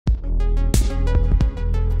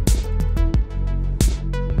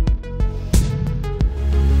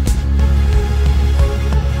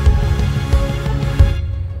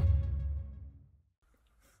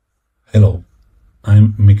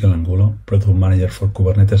Mikel Angulo, Product Manager for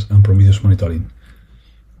Kubernetes and Prometheus Monitoring.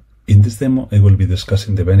 In this demo, I will be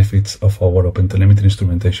discussing the benefits of our OpenTelemetry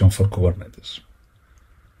instrumentation for Kubernetes.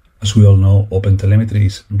 As we all know, OpenTelemetry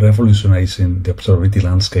is revolutionizing the observability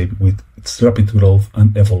landscape with its rapid growth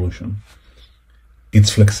and evolution.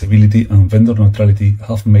 Its flexibility and vendor neutrality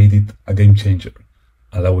have made it a game changer,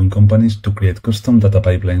 allowing companies to create custom data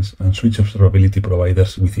pipelines and switch observability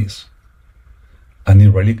providers with ease. And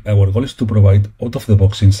in Relic, our goal is to provide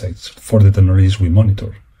out-of-the-box insights for the technologies we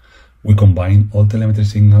monitor. We combine all telemetry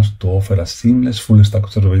signals to offer a seamless full-stack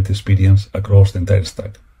observability experience across the entire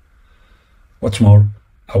stack. What's more,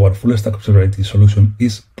 our full-stack observability solution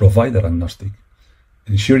is provider-agnostic,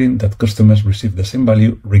 ensuring that customers receive the same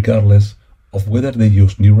value regardless of whether they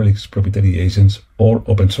use New Relic's proprietary agents or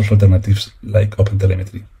open-source alternatives like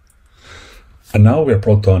OpenTelemetry. And now we are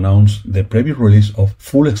proud to announce the preview release of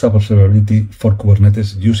full-stack observability for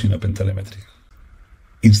Kubernetes using OpenTelemetry.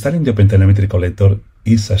 Installing the OpenTelemetry collector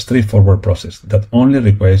is a straightforward process that only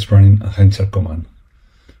requires running a handshare command.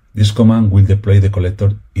 This command will deploy the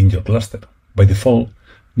collector in your cluster. By default,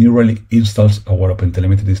 New Relic installs our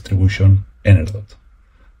OpenTelemetry distribution Enerdot.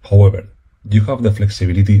 However, you have the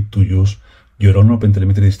flexibility to use your own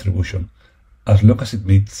OpenTelemetry distribution as long as it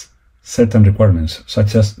meets certain requirements,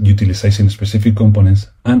 such as utilizing specific components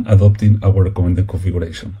and adopting our recommended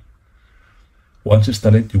configuration. Once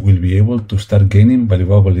installed, you will be able to start gaining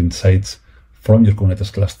valuable insights from your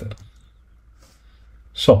Kubernetes cluster.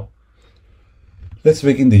 So, let's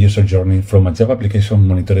begin the user journey from a Java application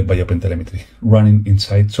monitored by OpenTelemetry, running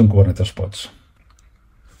inside some Kubernetes pods.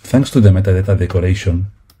 Thanks to the metadata decoration,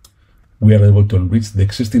 we are able to enrich the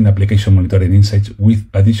existing application monitoring insights with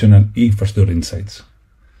additional infrastructure insights.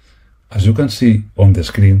 As you can see on the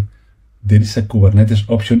screen, there is a Kubernetes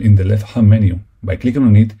option in the left-hand menu. By clicking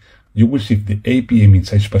on it, you will shift the APM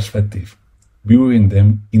insights perspective, viewing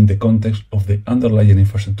them in the context of the underlying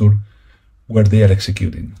infrastructure where they are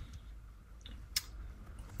executing.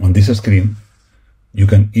 On this screen, you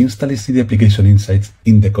can instantly see the application insights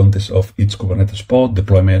in the context of each Kubernetes pod,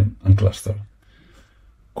 deployment, and cluster.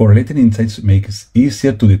 Correlating insights makes it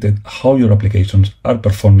easier to detect how your applications are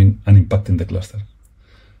performing and impacting the cluster.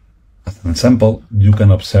 As an example, you can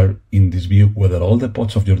observe in this view whether all the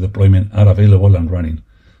pods of your deployment are available and running,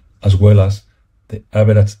 as well as the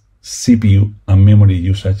average CPU and memory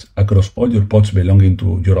usage across all your pods belonging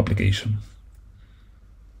to your application.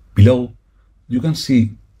 Below, you can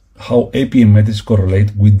see how APM metrics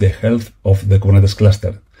correlate with the health of the Kubernetes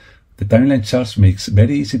cluster. The timeline charts makes it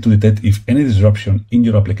very easy to detect if any disruption in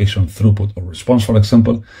your application throughput or response, for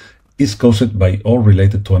example, is caused by or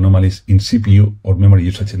related to anomalies in CPU or memory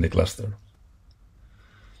usage in the cluster.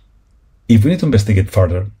 If we need to investigate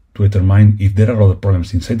further to determine if there are other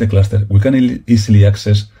problems inside the cluster, we can easily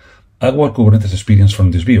access our Kubernetes experience from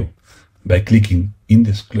this view. By clicking in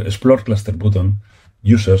the Explore Cluster button,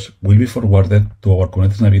 users will be forwarded to our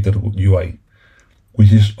Kubernetes Navigator UI,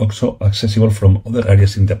 which is also accessible from other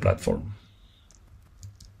areas in the platform.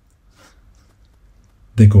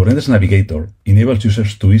 The Kubernetes Navigator enables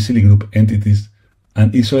users to easily group entities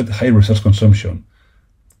and isolate high resource consumption,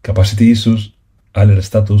 capacity issues, alert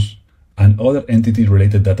status, and other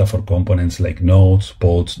entity-related data for components like nodes,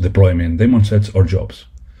 pods, deployment, daemon sets, or jobs.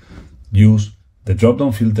 Use the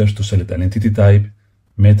drop-down filters to select an entity type,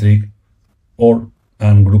 metric,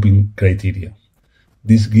 and grouping criteria.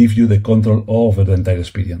 This gives you the control over the entire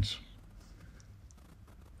experience.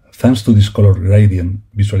 Thanks to this color gradient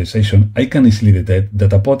visualization, I can easily detect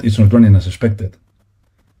that a pod is not running as expected.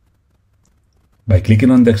 By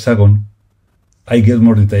clicking on the hexagon, I get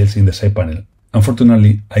more details in the side panel.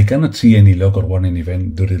 Unfortunately, I cannot see any log or warning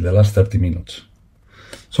event during the last 30 minutes.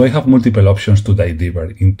 So I have multiple options to dive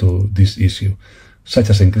deeper into this issue,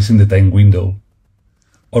 such as increasing the time window,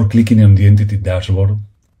 or clicking on the entity dashboard,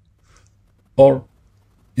 or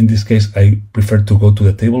in this case, I prefer to go to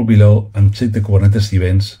the table below and check the Kubernetes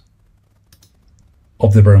events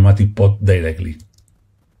of the programmatic pod directly.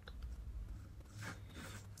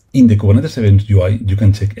 In the Kubernetes Events UI, you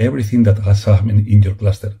can check everything that has happened in your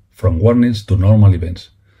cluster, from warnings to normal events.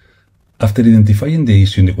 After identifying the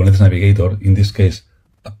issue in the Kubernetes Navigator, in this case,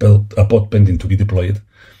 a pod pending to be deployed,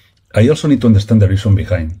 I also need to understand the reason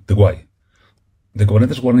behind, the why. The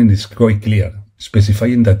Kubernetes warning is quite clear,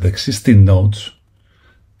 specifying that the existing nodes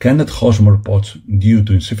cannot host more pods due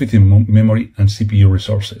to insufficient memory and CPU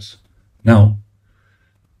resources. Now,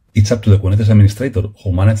 it's up to the Kubernetes administrator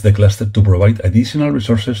who manages the cluster to provide additional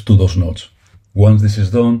resources to those nodes. Once this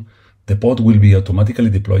is done, the pod will be automatically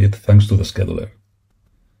deployed thanks to the scheduler.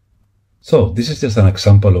 So this is just an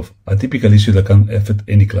example of a typical issue that can affect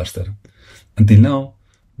any cluster. Until now,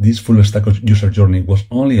 this full stack user journey was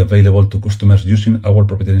only available to customers using our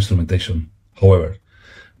proprietary instrumentation. However,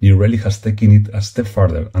 New Relic has taken it a step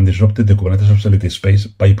further and disrupted the Kubernetes observability space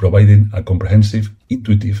by providing a comprehensive,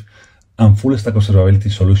 intuitive, and full stack observability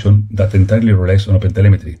solution that entirely relies on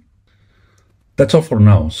OpenTelemetry. That's all for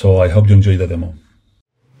now, so I hope you enjoyed the demo.